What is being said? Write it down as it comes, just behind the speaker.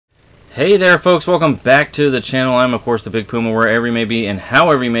Hey there folks, welcome back to the channel. I'm of course the Big Puma, wherever you may be and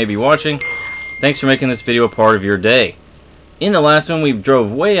however you may be watching. Thanks for making this video a part of your day. In the last one we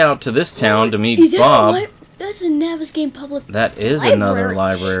drove way out to this town to meet Bob. That's a Navis Game Public That is library. Another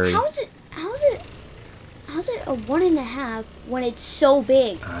library. How's it a 1.5 when it's so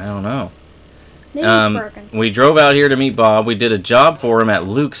big? I don't know. Maybe it's broken. We drove out here to meet Bob. We did a job for him at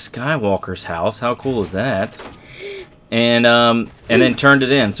Luke Skywalker's house. How cool is that? And then turned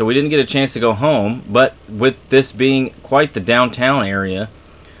it in. So we didn't get a chance to go home, but with this being quite the downtown area,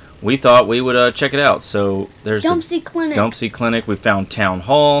 we thought we would check it out. So there's Dumpsy Clinic. Dumpsy Clinic. We found Town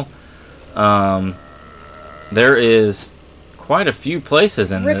Hall. There is quite a few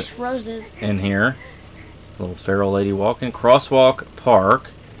places in Rich Roses in here. Little feral lady walking. Crosswalk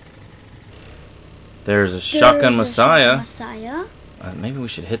Park. There's a Shotgun Messiah. Maybe we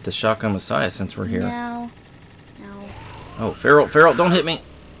should hit the Shotgun Messiah since we're here. No. Oh, Feral, don't hit me.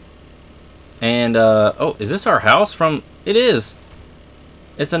 And, oh, is this our house from... It is.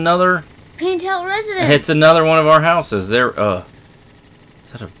 It's another... Pantel residence. It's another one of our houses. There, is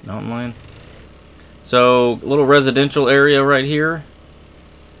that a mountain lion? So, little residential area right here.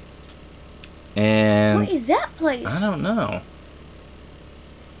 And... What is that place? I don't know.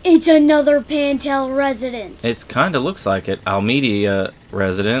 It's another Pantel residence. It kind of looks like it. Almedia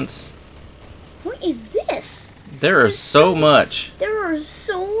residence. What is this? There is so much. There are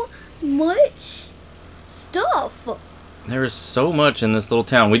so much stuff. There is so much in this little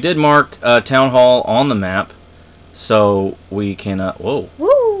town. We did mark Town Hall on the map, so we can. Whoa.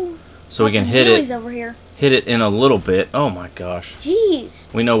 Woo. So we can hit it. Over here. Hit it in a little bit. Oh my gosh.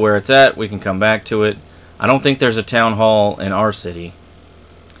 Jeez. We know where it's at. We can come back to it. I don't think there's a town hall in our city.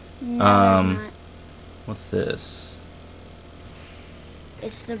 No, there's not. What's this?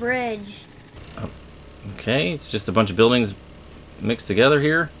 It's the bridge. Okay, it's just a bunch of buildings mixed together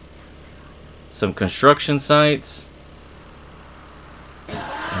here. Some construction sites.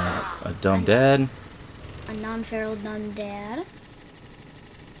 A dumb dad. A non-feral dumb dad.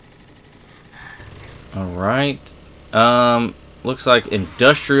 Alright. Looks like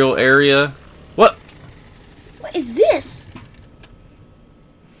industrial area. What? What is this?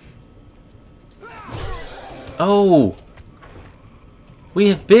 Oh! We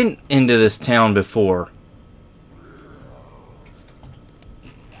have been into this town before.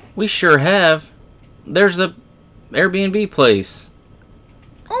 We sure have. There's the Airbnb place.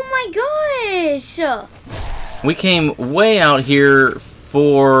 Oh my gosh! We came way out here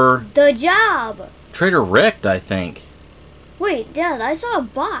for... The job! Trader Wrecked, I think. Wait, Dad, I saw a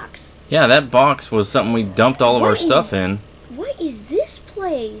box. Yeah, that box was something we dumped all of our stuff in. What is this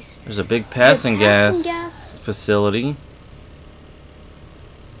place? There's a big passing gas facility.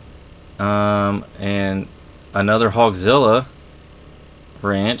 And another Hogzilla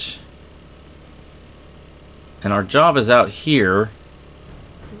ranch. And our job is out here.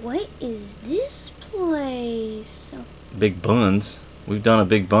 What is this place? Big Buns. We've done a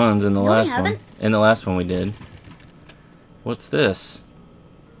Big Buns in the last one. In the last one we did. What's this?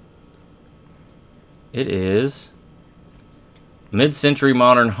 It is Mid-Century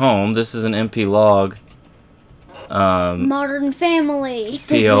Modern Home. This is an MP log. Modern Family.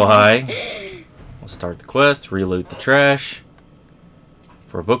 POI. We'll start the quest, reloot the trash.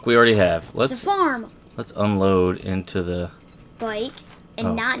 For a book we already have. It's a farm. Let's unload into the bike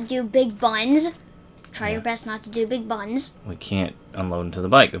and not do big buns. Try your best not to do big buns. We can't unload into the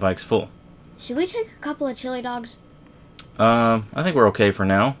bike. The bike's full. Should we take a couple of chili dogs? I think we're okay for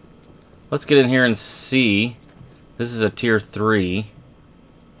now. Let's get in here and see. This is a tier 3.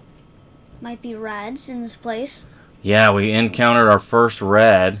 Might be rads in this place. Yeah, we encountered our first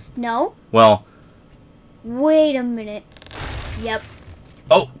rad. No. Well. Wait a minute. Yep.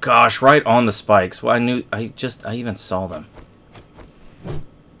 Oh gosh, right on the spikes. Well, I even saw them.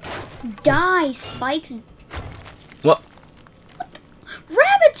 Die, spikes. What?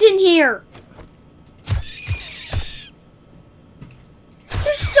 Rabbits in here.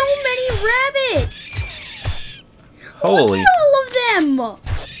 There's so many rabbits. Holy. Look at all of them.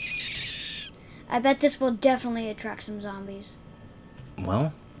 I bet this will definitely attract some zombies.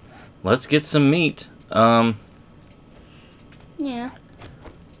 Well, let's get some meat. Yeah.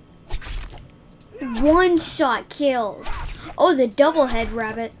 One shot kills. Oh, the double head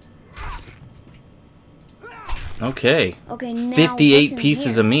rabbit. Okay. Okay, now 58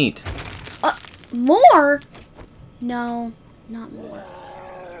 pieces of meat. More? No, not more.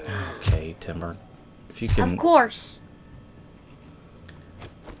 Okay, Timber. If you can. Of course.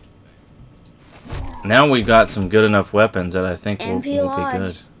 Now we've got some good enough weapons that I think will be Lodge.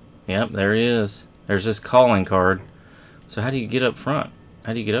 good. Yep, there he is. There's his calling card. So how do you get up front?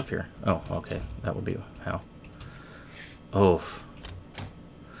 How do you get up here? Oh, okay. That would be how. Oh.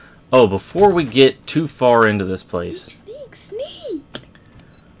 Oh, before we get too far into this place. Sneak, sneak.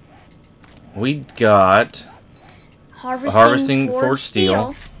 We got harvesting for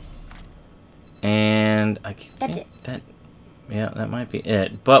steel. And I That's think that might be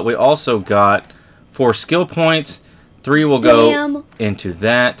it. But we also got 4 skill points. 3 will go into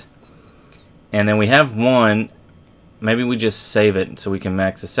that. And then we have 1. Maybe we just save it so we can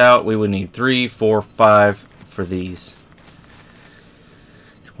max this out. We would need 3, 4, 5 for these.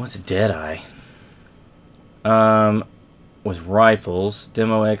 What's Deadeye? With rifles,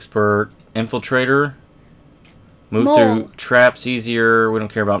 demo expert, infiltrator. Move through traps easier. We don't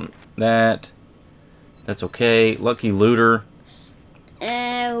care about that. That's okay. Lucky looter.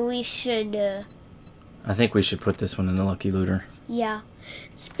 We should. I think we should put this one in the lucky looter. Yeah.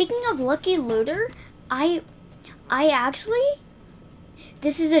 Speaking of lucky looter, I actually.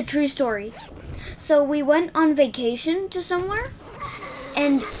 This is a true story. So we went on vacation to somewhere,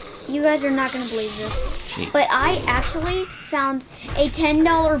 and you guys are not gonna believe this. Jeez. But I actually found a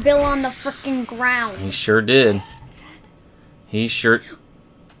 $10 bill on the frickin' ground. He sure did. He sure.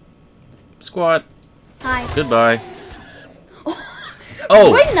 Squat. Hi. Goodbye.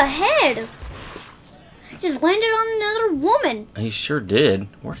 Oh! Right in the head! Just landed on another woman. He sure did.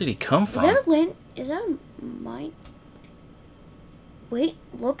 Where did he come from? Is that a mine? Wait,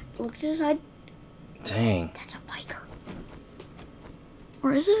 look to the side. Dang. That's a biker.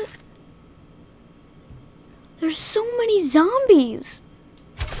 Or is it? There's so many zombies.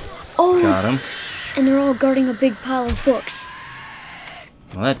 Oh. Got him. And they're all guarding a big pile of books.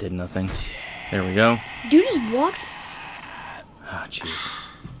 Well, that did nothing. There we go. Dude just walked. Ah, jeez.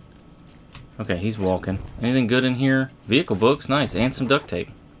 Okay, he's walking. Anything good in here? Vehicle books, nice, and some duct tape.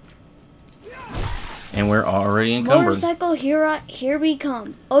 And we're already encumbered. Motorcycle, here we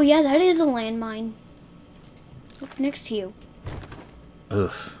come. Oh yeah, that is a landmine. Look next to you.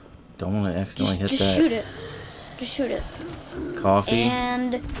 Oof. Don't want to accidentally hit just that. Shoot it. Just shoot it. Coffee.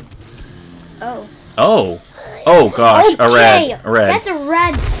 And oh. Oh. Oh gosh, okay. a rad. That's a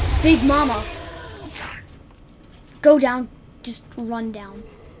rad big mama. Go down. Just run down.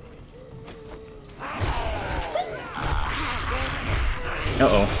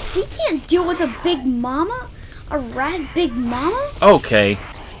 Uh-oh. We can't deal with a big mama? A rad big mama? Okay.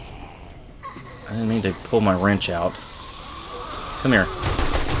 I didn't mean to pull my wrench out. Come here.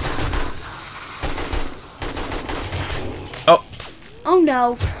 Oh. Oh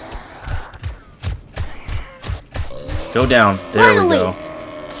no. Go down. There Finally. we go.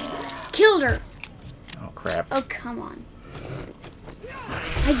 Killed her. Oh, crap. Oh, come on.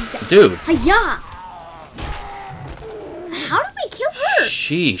 Dude. Hiya! How did we kill her?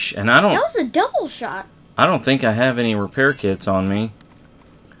 Sheesh. And I don't... That was a double shot. I don't think I have any repair kits on me.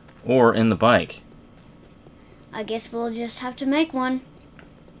 Or in the bike. I guess we'll just have to make one.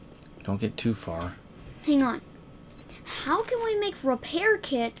 Don't get too far. Hang on. How can we make repair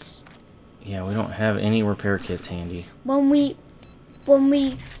kits? Yeah, we don't have any repair kits handy. When we...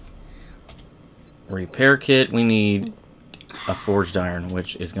 Repair kit, we need a forged iron,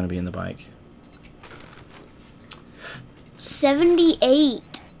 which is going to be in the bike.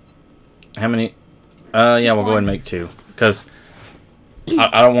 78. How many? Yeah, we'll go ahead and make 2. Because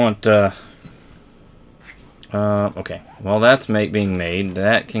I don't want... okay. Well, that's being made.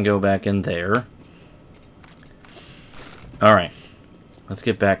 That can go back in there. Alright. Let's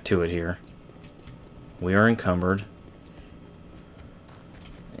get back to it here. We are encumbered.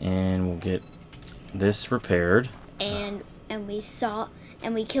 And we'll get this repaired. And we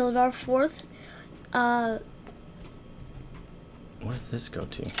killed our 4th. What does this go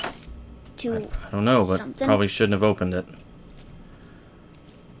to? I don't know, but something. Probably shouldn't have opened it.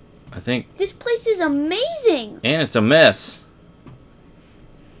 I think... This place is amazing! And it's a mess.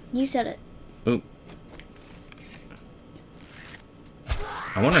 You said it. Oop.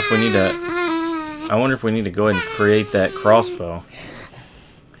 I wonder if we need to go ahead and create that crossbow.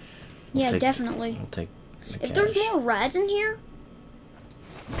 Yeah, definitely. We'll take the If there's cash. more rads in here,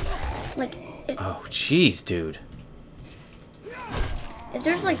 like... Oh, jeez, dude. If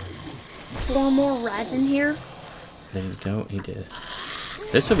there's like 4 more rads in here... There you go, he did.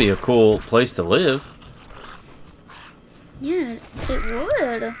 This would be a cool place to live. Yeah, it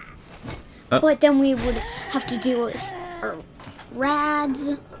would. But then we would have to deal with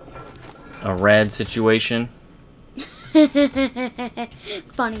rads. A rad situation.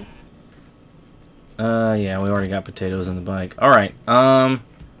 Funny. Yeah, we already got potatoes in the bike. Alright,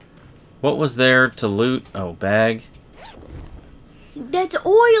 what was there to loot? Oh, bag. That's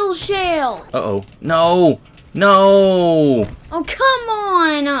oil shale! Uh-oh. No! No! Oh, come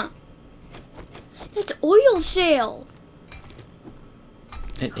on! That's oil shale.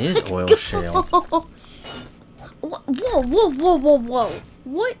 It is oil shale. Whoa, whoa, whoa, whoa, whoa, whoa.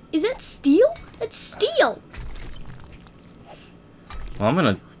 What? Is that steel? That's steel. Well, I'm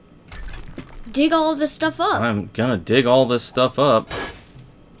gonna Dig all this stuff up. dig all this stuff up.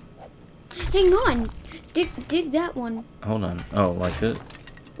 Hang on. Dig that one. Hold on. Oh, like this?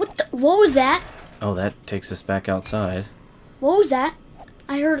 What was that? Oh, that takes us back outside. What was that?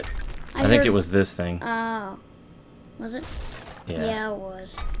 I think it was this thing. Oh. Was it? Yeah. Yeah, it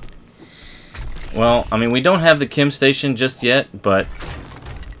was. Well, I mean, we don't have the chem station just yet, but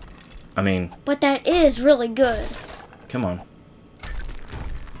I mean... But that is really good. Come on.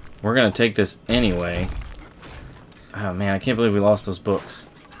 We're gonna take this anyway. Oh man, I can't believe we lost those books.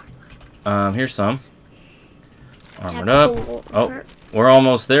 Here's some. Armored up. Oh, we're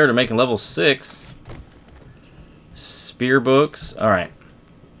almost there to making level 6. Spear books. Alright.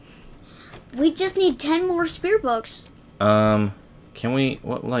 We just need 10 more spear books. Can we...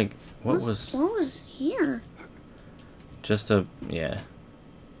 What was here? just a... Yeah.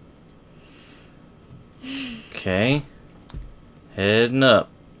 Okay. Heading up.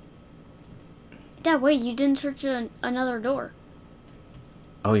 Dad, wait, you didn't search another door.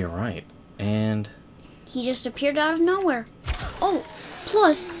 Oh, you're right. And... He just appeared out of nowhere. Oh,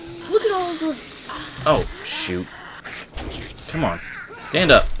 plus, look at all the... Oh, shoot. Come on.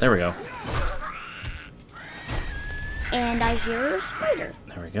 Stand up. There we go. And I hear a spider.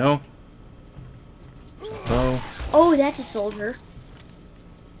 There we go. Bow. Oh, that's a soldier.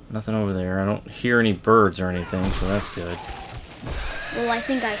 Nothing over there. I don't hear any birds or anything, so that's good. Well, I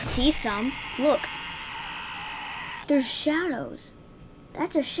think I see some. Look. There's shadows.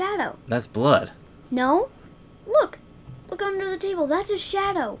 That's a shadow. That's blood. No? Look. Look under the table. That's a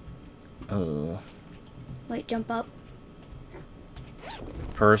shadow. Wait, jump up.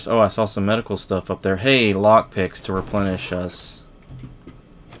 Purse. Oh, I saw some medical stuff up there. Hey, lockpicks to replenish us.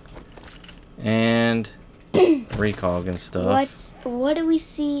 And recog and stuff. What do we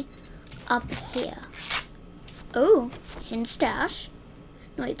see up here? Oh, hidden stash.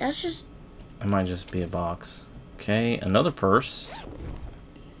 No, wait, that's just... It might just be a box. Okay, another purse.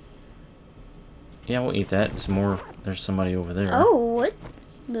 Yeah, we'll eat that. Some more. There's somebody over there. Oh, what?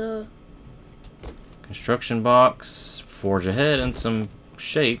 The... Construction box. Forge ahead and some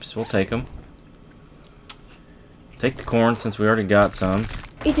shapes. We'll take them. Take the corn since we already got some.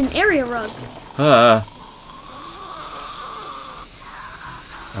 It's an area rug. Are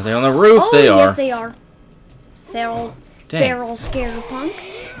they on the roof? Oh, they are. Yes, they are. Feral scared punk.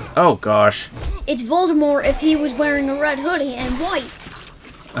 Oh, gosh. It's Voldemort if he was wearing a red hoodie and white.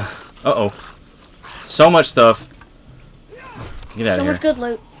 Uh-oh. So much stuff. Get out of here. So much good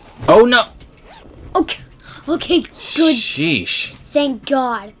loot. Oh, no. Okay. Okay, good. Sheesh. Thank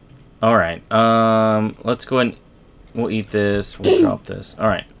God. Alright. Let's go ahead and... We'll eat this. We'll drop this.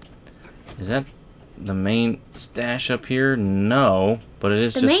 Alright. Is that the main stash up here? No. But it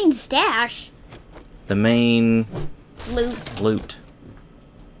is The main stash? the main... Loot.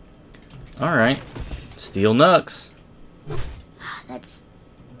 Alright. Steel Nux. That's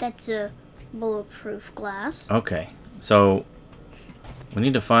a bulletproof glass. Okay. So... We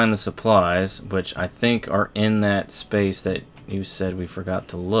need to find the supplies, which I think are in that space that you said we forgot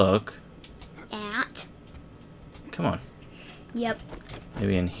to look. At? Come on. Yep.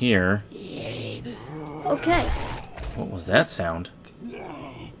 Maybe in here. Okay. What was that sound?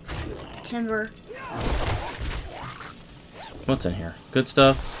 Timber. What's in here? Good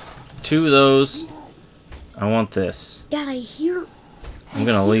stuff. 2 of those. I want this. Dad, I hear... I'm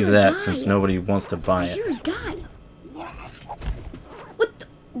gonna leave that since nobody wants to buy I it. hear a guy. What the...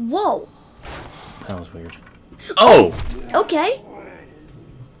 Whoa. That was weird. Oh! Okay.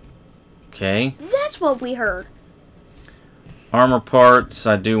 Okay. That's what we heard. Armor parts.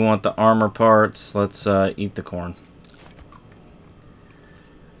 I do want the armor parts. Let's eat the corn.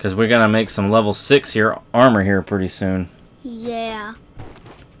 Because we're gonna make some level 6 here armor here pretty soon. Yeah.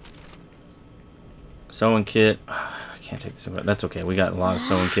 Sewing kit. I can't take this away. That's okay. We got a lot of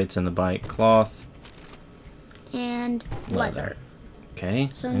sewing kits in the bike. Cloth. And leather. Okay.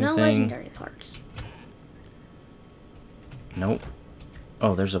 So no legendary parts. Nope.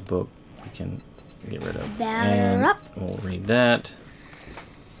 Oh, there's a book we can get rid of. Batter up. We'll read that.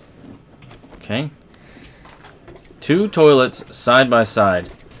 Okay. 2 toilets side by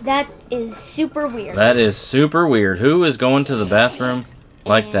side. That is super weird. That is super weird. Who is going to the bathroom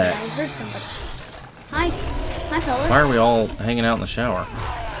like and that? I heard somebody. Hi. Hi, fellas. Why are we all hanging out in the shower?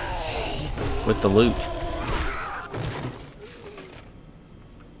 With the loot.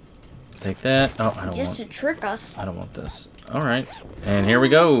 Take that. Oh, I don't Just want. to trick us. I don't want this. All right, and here we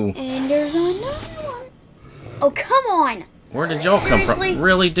go. And there's another one. Oh, come on. Where did y'all come Seriously? from?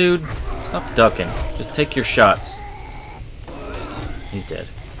 Really, dude? Stop ducking. Just take your shots. He's dead.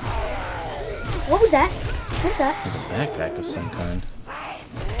 What was that? What's that? He's a backpack of some kind.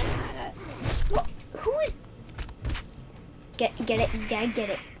 Who is... Get it. Dad, get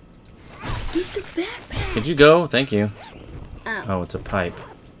it. Get the backpack. Could you go? Thank you. Oh. Oh, it's a pipe.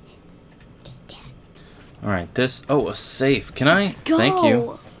 Alright, this... Oh, a safe. Can I? Go. Thank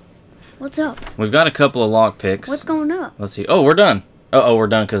you. What's up? We've got a couple of lockpicks. What's going up? Let's see. Oh, we're done. Oh, we're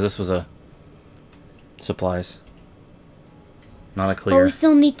done because this was a... Supplies. Not a But clear. we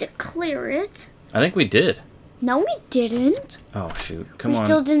still need to clear it. I think we did. No, we didn't. Oh, shoot. Come We on.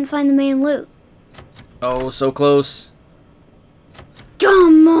 still didn't find the main loot. Oh, so close.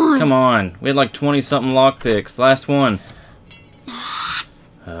 Come on. Come on. We had like 20-something lockpicks. Last one.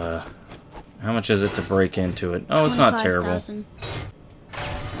 How much is it to break into it? Oh, it's not terrible. 25,000.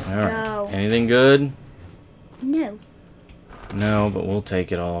 Alright. No. Anything good? No. No, but we'll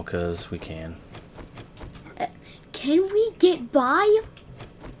take it all because we can. Can we get by?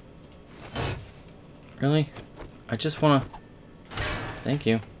 Really? I just want to... Thank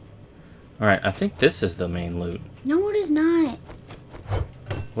you. Alright, I think this is the main loot. No, it is not.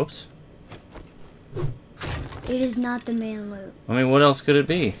 Whoops. It is not the main loot. I mean, what else could it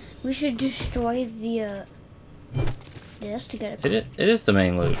be? We should destroy the, this to get a... It is the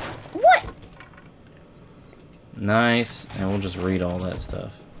main loot. What? Nice. And we'll just read all that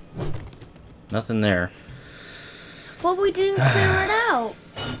stuff. Nothing there. But we didn't clear it out.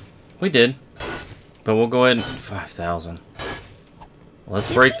 We did. But we'll go ahead and... 5,000.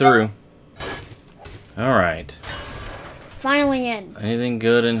 Let's break through. Alright. Finally in. Anything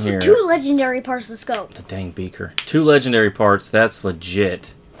good in here? 2 legendary parts of scope. The dang beaker. 2 legendary parts. That's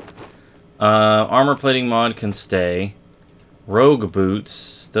legit. Armor plating mod can stay. Rogue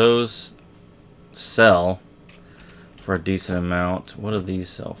boots. Those sell for a decent amount. What do these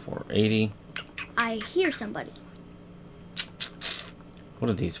sell for? 80? I hear somebody. What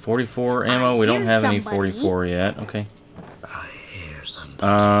are these? 44 ammo? We don't hear have any somebody. 44 yet. Okay. I hear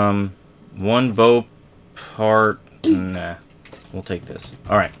somebody. 1 bow part. Nah. We'll take this.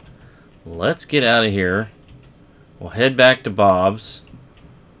 Alright. Let's get out of here. We'll head back to Bob's.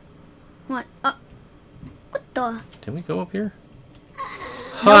 What? What the? Did we go up here? No,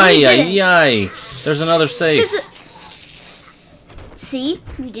 Hi, we didn't. yi. There's another safe. There's a... See?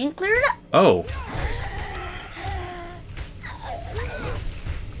 We didn't clear it up. Oh.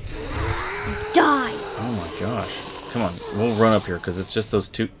 Die. Oh my gosh. Come on. We'll run up here because it's just those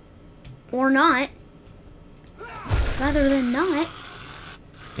 2. Or not. Rather than not.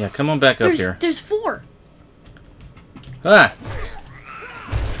 Yeah, come on back up here. There's 4. Ah!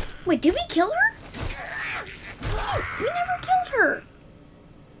 Wait, did we kill her? No, we never killed her.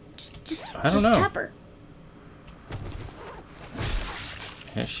 I don't know. Tap her.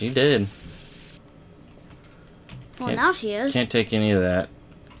 Yeah, she did. Well, Can't- now she is. Can't take any of that.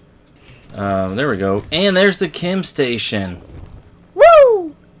 There we go. And there's the chem station.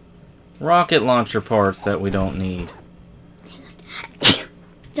 Woo! Rocket launcher parts that we don't need.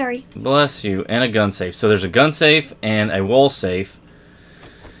 Sorry. Bless you. And a gun safe. So there's a gun safe and a wall safe.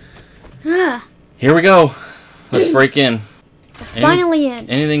 Ah, Here we go. Let's break in. finally in.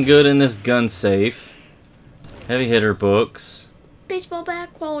 Anything good in this gun safe? Heavy hitter books. Baseball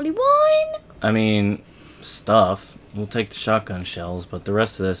bat quality 1. I mean, stuff. We'll take the shotgun shells, but the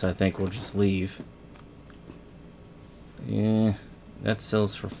rest of this I think we'll just leave. Yeah, that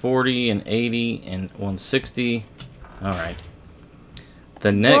sells for 40 and 80 and 160. Alright.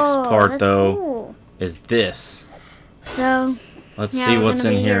 The next Whoa, part, that's though, cool. is this. So, Let's yeah, see we're what's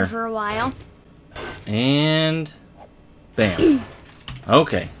gonna in be here. for a while. And... bam.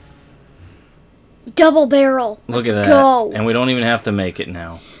 Okay. Double barrel. Look Let's at that. go. And we don't even have to make it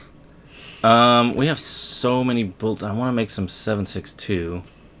now. We have so many bullets. I want to make some 7.62.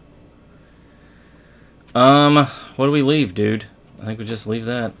 What do we leave, dude? I think we just leave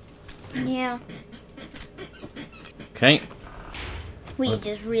that. Yeah. Okay. We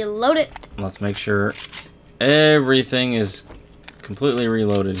just reload it. Let's make sure everything is completely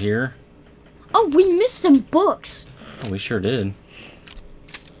reloaded here. Oh, we missed some books. Oh, we sure did.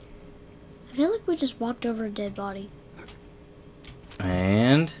 I feel like we just walked over a dead body.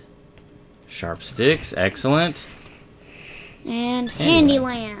 And sharp sticks, excellent. And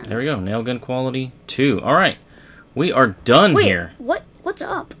Handyland. There we go. Nail gun quality 2. All right, we are done Wait, here. what's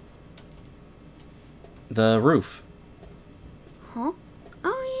up? The roof. Huh?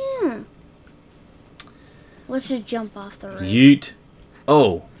 Oh, yeah. Let's just jump off the roof. Yeet.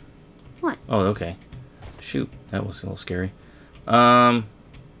 Oh. What? Oh, okay. Shoot, that was a little scary.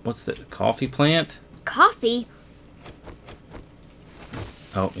 What's the coffee plant? Coffee?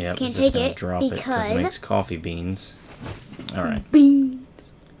 Oh, yeah. Can't just take gonna it drop it because- it makes coffee beans. All right.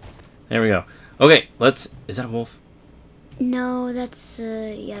 Beans. There we go. Okay, let's. Is that a wolf? No, that's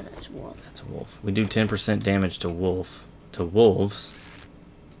yeah, that's a wolf. That's a wolf. We do 10% damage to wolves.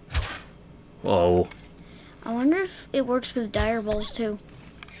 Whoa. I wonder if it works with dire balls too.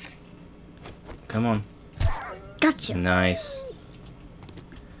 Come on. Gotcha. Nice.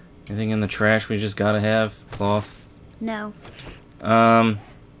 Anything in the trash we just gotta have? Cloth. No. Guess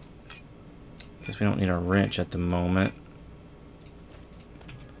we don't need a wrench at the moment.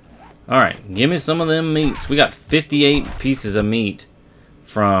 Alright, give me some of them meats. We got 58 pieces of meat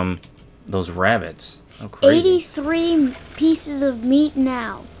from those rabbits. How crazy. 83 pieces of meat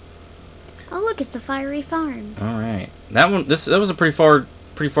now. Oh look, it's the fiery farm. Alright. That was a pretty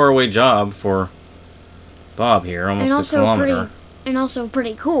far away job for Bob here, almost a kilometer. And also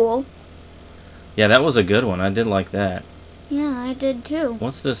pretty cool. Yeah, that was a good one. I did like that. Yeah, I did too.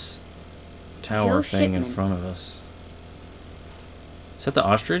 What's this tower thing in front of us? Is that the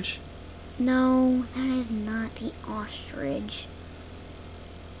ostrich? No, that is not the ostrich.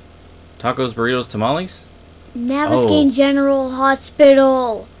 Tacos, burritos, tamales? Navascan General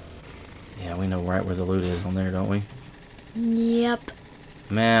Hospital. Yeah, we know right where the loot is on there, don't we? Yep.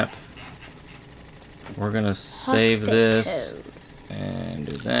 Map. We're gonna save this and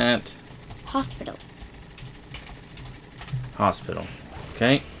do that. Hospital. Hospital.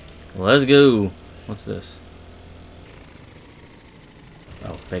 Okay. Let's go. What's this?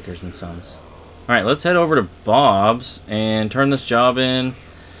 Oh, Bakers and Sons. Alright, let's head over to Bob's and turn this job in.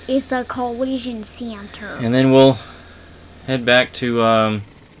 It's the collision center. And then we'll head back to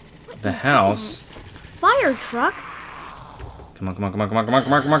the house. Fire truck? Come on, come on, come on, come on, come on,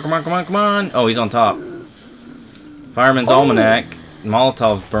 come on, come on, come on, come on, come on. Oh, he's on top. Fireman's Almanac.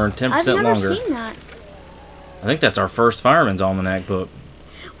 Molotovs burn 10% I've never longer. seen that. I think that's our first Fireman's Almanac book.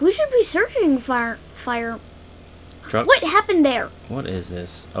 We should be searching fire. Trucks? What happened there? What is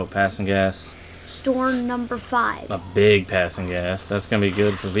this? Oh, passing gas. Store number 5. A big passing gas. That's going to be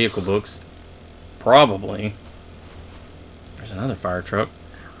good for vehicle books. Probably. There's another fire truck.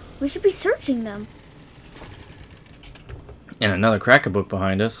 We should be searching them. And another Cracker book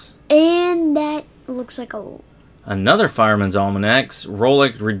behind us. And that looks like a... Another Fireman's Almanacs.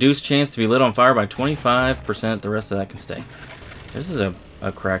 Rolex reduced chance to be lit on fire by 25%. The rest of that can stay. This is a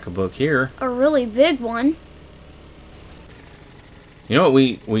Cracker book here. A really big one. You know what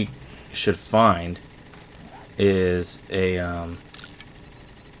we should find is a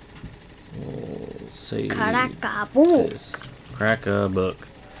we'll say Cracker-book. this Cracker book.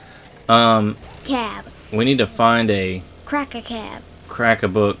 Cab. We need to find a Cracker cab. Cracker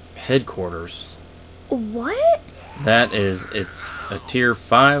book headquarters. What? It's a tier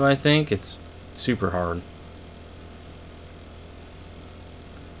 5, I think. It's super hard.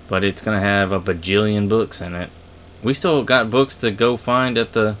 But it's gonna have a bajillion books in it. We still got books to go find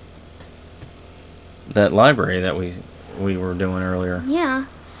at that library that we were doing earlier. Yeah,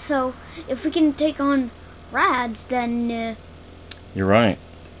 so if we can take on rads, then... You're right.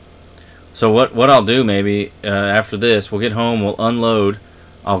 So what I'll do maybe after this, we'll get home, we'll unload,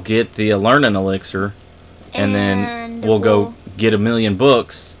 I'll get the learning elixir, and then we'll go get 1,000,000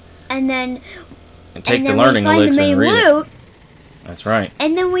 books. And then... And take the learning elixir and read it. That's right.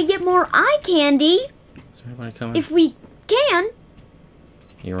 And then we get more eye candy. Is everybody coming? If we can.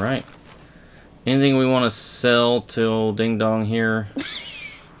 You're right. Anything we want to sell till Ding Dong here?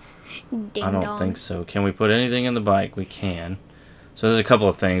 Ding I don't dong. think so. Can we put anything in the bike? We can. So there's a couple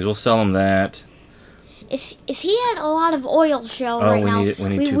of things. We'll sell him that. If he had a lot of oil shell right now, we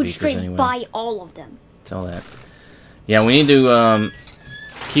need we 2 would beakers straight anyway. buy all of them. Sell that. Yeah, we need to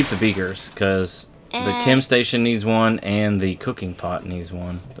keep the beakers because the chem station needs one and the cooking pot needs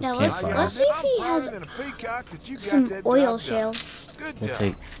one. The Now let's campfire. see if he has some oil shell. We'll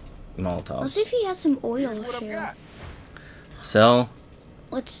take Molotovs. Let's see if he has some oil shell. Sell.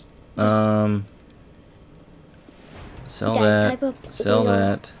 Let's Sell Yeah, that. type up Sell oil.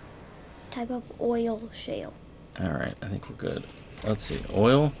 that. type up oil shell. All right, I think we're good. Let's see.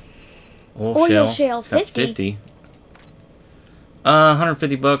 Oil Oil shell. shell, It's got 50. 50.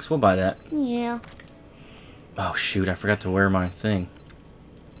 150 bucks. We'll buy that. Yeah. Oh shoot! I forgot to wear my thing.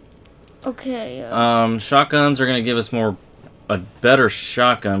 Okay. Shotguns are gonna give us a better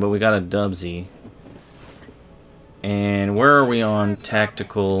shotgun, but we got a Dubsy. And where are we on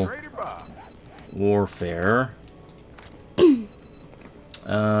tactical warfare?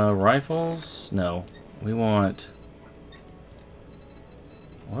 Rifles? No. We want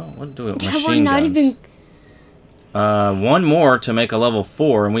Well, what do we... We're Machine not guns. even... One more to make a level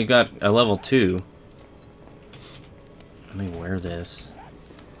 4, and we got a level 2. Let me wear this.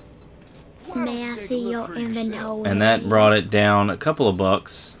 May I see your inventory? And that brought it down a couple of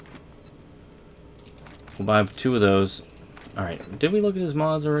bucks. We'll buy 2 of those. Alright, did we look at his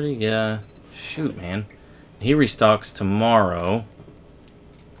mods already? Yeah. Shoot, man. He restocks tomorrow.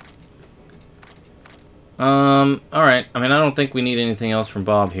 Alright. I mean, I don't think we need anything else from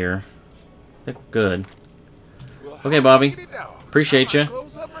Bob here. I think we're good. Okay, Bobby. Appreciate you.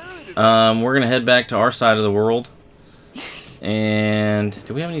 We're gonna head back to our side of the world. And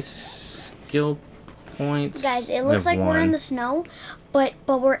do we have any skill points? Guys, it looks like we're in the snow, but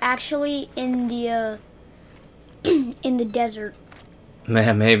we're actually in the in the desert.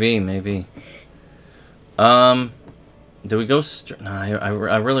 Maybe. Do we go straight? No,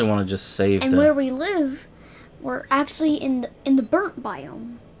 I really want to just save. And where we live, we're actually in the burnt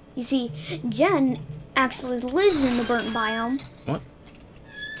biome. You see, Jen actually lives in the burnt biome. What?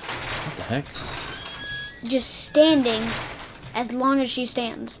 What the heck? Just standing as long as she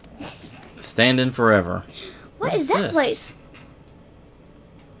stands. Standing forever. What is that place?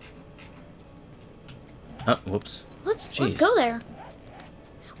 Oh, whoops. Let's go there.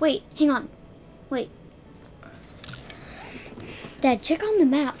 Wait, hang on. Wait. Dad, check on the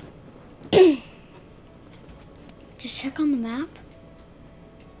map. Just check on the map.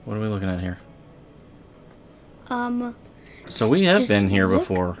 What are we looking at here? So just- we have just been here look-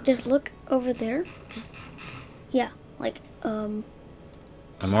 before. Just look over there. Yeah, like, I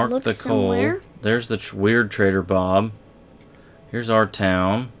just marked look the coal. somewhere. There's the weird trader Bob. Here's our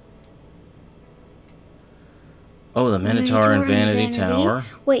town. Oh, the Minotaur and Vanity Tower.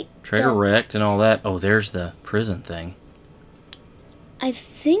 Wait, Trader Dad, wrecked and all that. Oh, there's the prison thing. I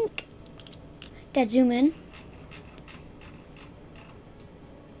think... Dad, zoom in.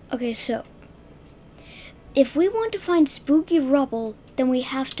 Okay, so... if we want to find spooky rubble, then we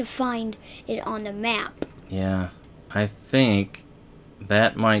have to find it on the map. Yeah, I think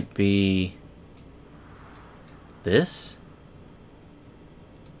that might be this?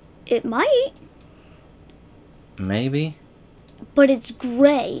 It might, Maybe? but it's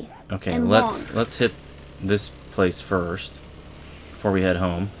gray. Okay, And let's hit this place first before we head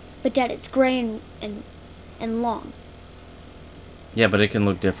home. But Dad, it's gray and long. Yeah, but it can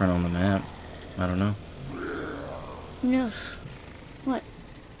look different on the map. I don't know. Who knows? What?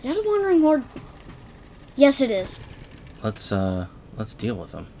 Is that a wandering horde? Yes, it is. Let's deal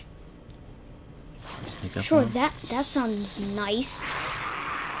with them. Sneak up Sure, on 'em. that sounds nice.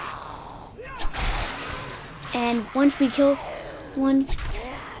 And once we kill one...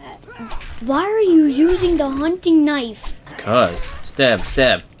 Why are you using the hunting knife? Cuz. Stab. We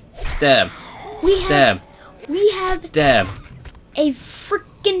Stab. have Stab. a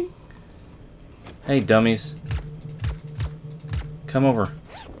freaking... Hey, dummies. Come over.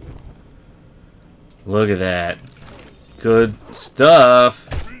 Look at that. Good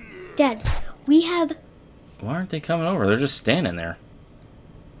stuff. Dad, we have... Why aren't they coming over? They're just standing there.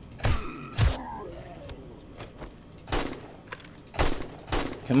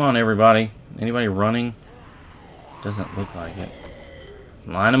 Come on, everybody. Anybody running? Doesn't look like it.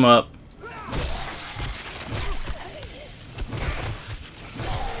 Line them up.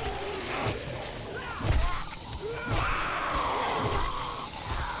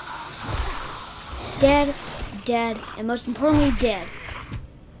 Dead, and most importantly, dead.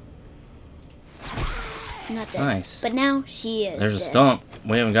 Not dead. Nice. But now she is There's a dead. stump.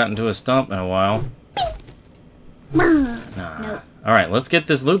 We haven't gotten to a stump in a while. Nah. Nope. Alright, let's get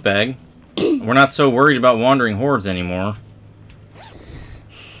this loot bag. We're not so worried about wandering hordes anymore.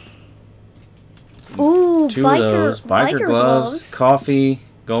 Ooh, 2 of those. Biker gloves, coffee,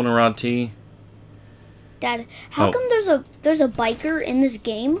 goldenrod tea. Dad, how Oh. come there's a biker in this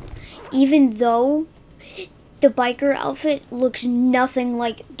game, even though the biker outfit looks nothing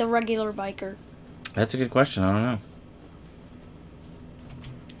like the regular biker? That's a good question. I don't know.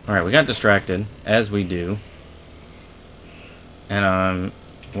 Alright, we got distracted, as we do. And I'm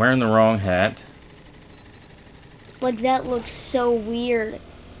wearing the wrong hat. Like, that looks so weird.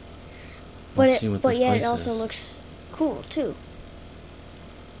 But Let's see what this yeah, place it also is. looks cool too.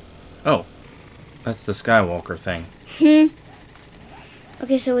 Oh, that's the Skywalker thing.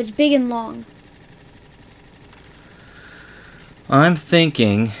 Okay, so it's big and long. I'm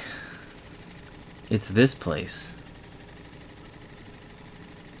thinking it's this place.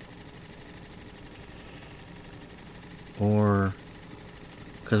 Or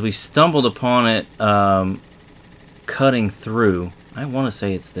because we stumbled upon it cutting through. I want to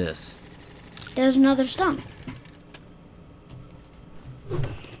say it's this. There's another stump.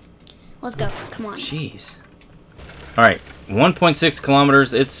 Let's go. Come on. Jeez. Alright, 1.6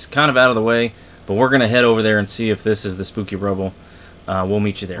 kilometers. It's kind of out of the way, but we're going to head over there and see if this is the spooky rubble. We'll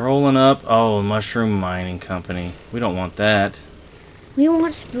meet you there. Rolling up. Oh, Mushroom Mining Company. We don't want that. We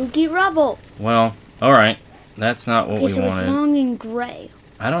want spooky rubble. Well, alright. That's not what we so wanted. It's long and gray.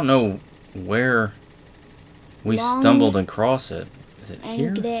 I don't know where we Long stumbled across it. Is it and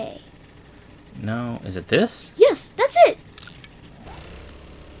here? gray. No. Is it this? Yes, that's it.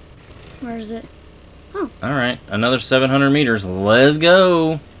 Where is it? Oh. Alright, another 700 meters. Let's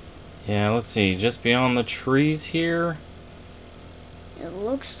go. Yeah, let's see. Just beyond the trees here. It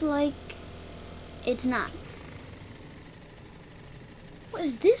looks like it's not. What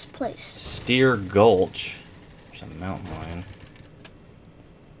is this place? Steer Gulch. There's a mountain lion.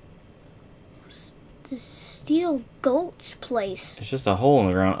 The Steel Gulch place. It's just a hole in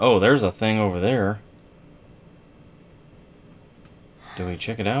the ground. Oh, there's a thing over there. Do we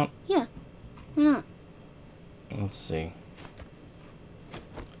check it out? Yeah. Why not? Let's see.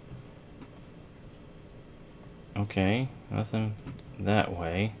 Okay, nothing that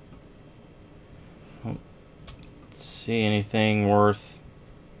way. Don't see anything worth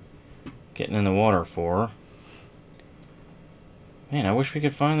getting in the water for. Man, I wish we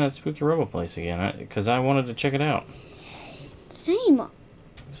could find that spooky rubble place again, because I wanted to check it out. Same.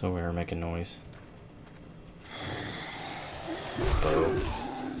 It's over here making noise. Oh.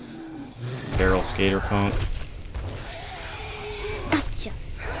 Barrel skater punk. Gotcha.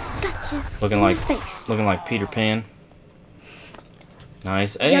 Gotcha. Looking In like the face. looking like Peter Pan.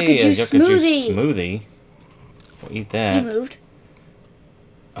 Nice. Hey, Yucca a juice yucca juice smoothie. smoothie. We'll eat He that. moved.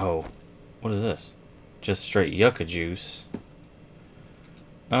 Oh, what is this? Just straight yucca juice.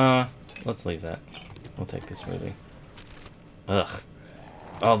 Let's leave that. We'll take the smoothie. Ugh.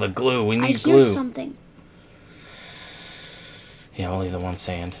 Oh, the glue. We I need hear glue. something. Yeah, I'll leave the one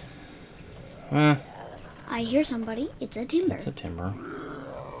sand. I hear somebody. It's a timber. It's a timber.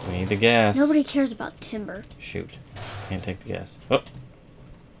 We need the gas. Nobody cares about timber. Shoot. Can't take the gas. Oh.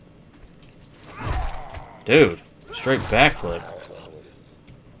 Dude. Straight backflip.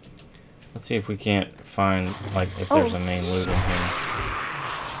 Let's see if we can't find, like, if there's a main loot in here.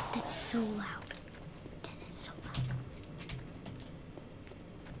 That's so loud. That is so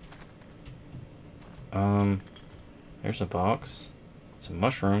loud. There's a box. Some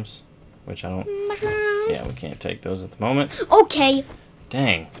mushrooms, which I don't... Mushrooms. Yeah, we can't take those at the moment. Okay.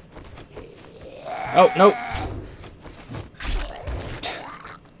 Dang. Oh, nope.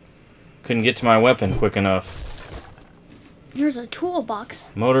 Couldn't get to my weapon quick enough. Here's a toolbox.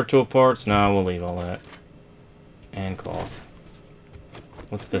 Motor tool parts? No, we'll leave all that. And cloth.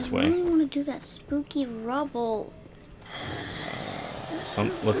 What's this I way? really want to do that spooky rubble.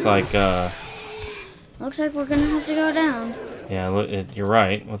 Looks like, Looks like we're gonna have to go down yeah, look, you're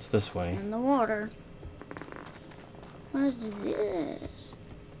right. What's this way? in the water. What is this?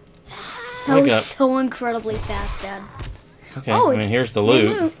 That Wake was up. so incredibly fast, Dad. Okay, Oh, I mean, here's the Hey,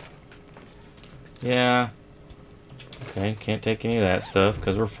 loot. Yeah. Okay, can't take any of that stuff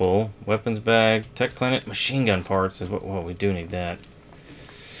because we're full. Weapons bag, Tech Planet, machine gun parts is what... Well, we do need that.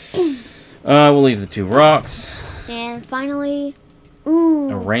 We'll leave the 2 rocks. And finally, ooh,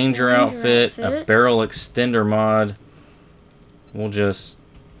 A Ranger outfit, a barrel extender mod. We'll just...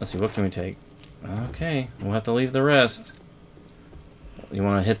 Let's see, what can we take? Okay, we'll have to leave the rest. You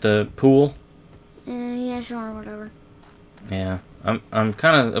want to hit the pool? Yeah, sure, whatever. Yeah. I'm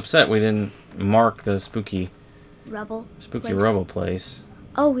kind of upset we didn't mark the spooky Rubble. place. rubble place.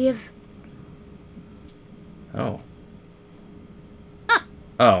 Oh, we have. Oh. Ah.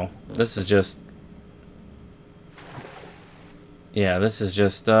 Oh, this is just... Yeah, this is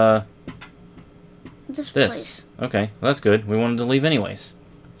just, This this. place. Okay, well, that's good. We wanted to leave anyways.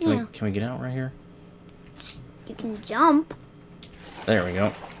 Yeah. Can we get out right here? You can jump. There we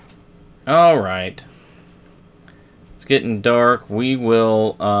go. Alright. It's getting dark. We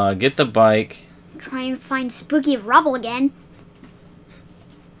will, get the bike. Try and find spooky rubble again.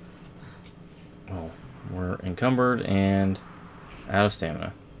 Oh, we're encumbered and out of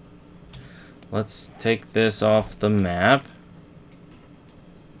stamina. Let's take this off the map.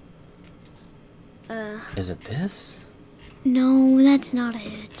 Is it this? No, that's not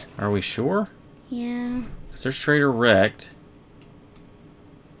it. Are we sure? Yeah. Because there's Trader Wrecked.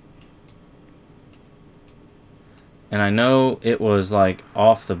 And I know it was like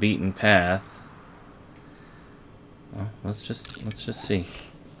off the beaten path. Well, let's just see.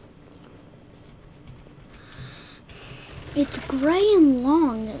 It's gray and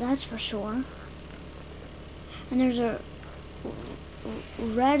long, that's for sure. And there's a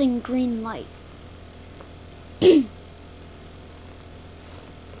red and green light.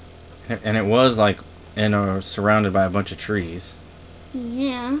 And it was like surrounded by a bunch of trees.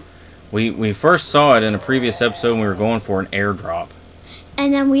 Yeah. We first saw it in a previous episode when we were going for an airdrop.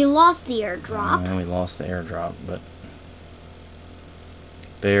 And then we lost the airdrop. And then we lost the airdrop, but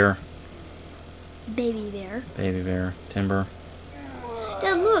bear, Baby bear. baby bear, timber.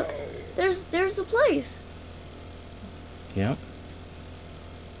 Dad, look. There's the place. Yep.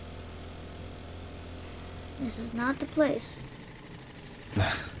 This is not the place.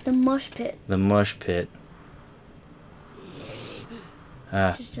 The mush pit. The mush pit.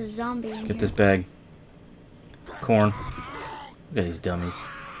 Ah, Just a zombie in get here. this bag. Corn. Look at these dummies.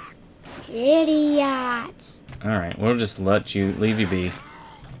 Idiots. Alright, we'll just leave you be.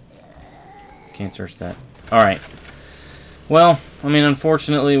 Can't search that. Alright. Well, I mean,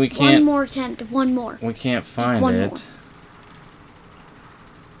 unfortunately, we can't... One more attempt. One more. We can't find one it. more.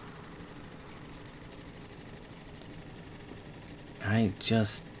 I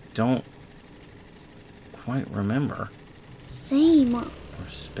just don't quite remember. Same. We're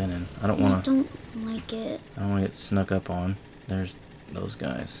spinning. I don't I want to... don't like it. I don't want to get snuck up on. There's those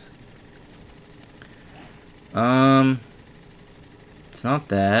guys. It's not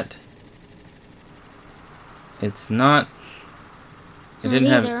that. It's not... It Not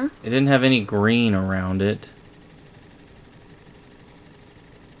didn't either. have... It didn't have any green around it.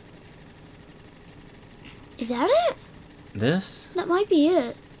 Is that it? This? That might be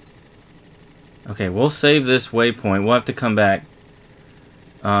it. Okay, we'll save this waypoint. We'll have to come back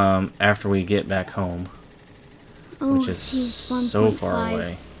after we get back home, Oh, which is geez, so far 1.5.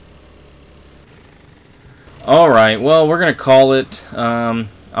 away. Alright, well, we're going to call it.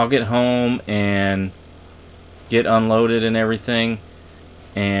 I'll get home and get unloaded and everything,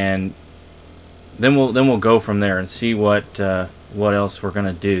 and then we'll go from there and see what else we're going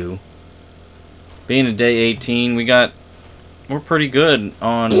to do. Being a day 18, we're pretty good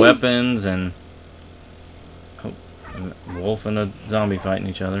on weapons and wolf and a zombie fighting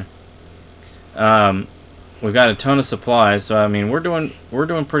each other. We've got a ton of supplies, so I mean we're doing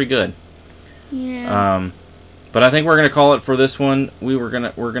pretty good. Yeah. But I think we're gonna call it for this one. We're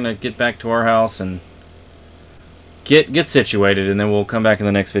gonna get back to our house and get situated, and then we'll come back in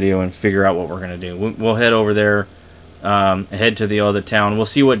the next video and figure out what we're gonna do. We'll head over there, head to the other town. We'll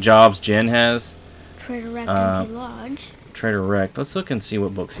see what jobs Jen has. Trader Rectum Lodge. Trader Rect. Let's look and see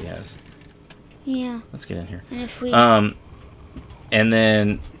what books he has. Yeah. Let's get in here. And if we... And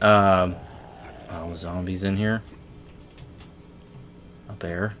then, oh, zombies in here. A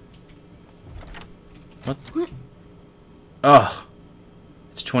bear. What? What? Oh,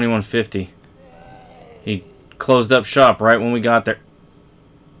 it's 2150. He closed up shop right when we got there.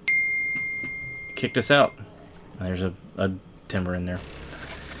 Kicked us out. There's a timber in there.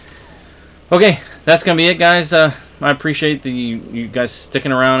 Okay, that's gonna be it, guys. I appreciate you guys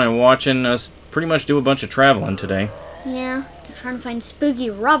sticking around and watching us pretty much do a bunch of traveling today. Yeah. I'm trying to find spooky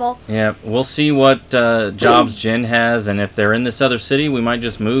rubble. Yeah, we'll see what jobs Jen has, and if they're in this other city, we might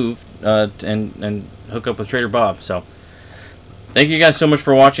just move and hook up with Trader Bob. So, thank you guys so much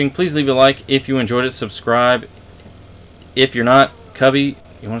for watching. Please leave a like if you enjoyed it. Subscribe. If you're not, Cubby,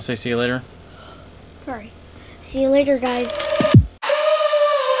 you want to say see you later? Sorry. See you later, guys.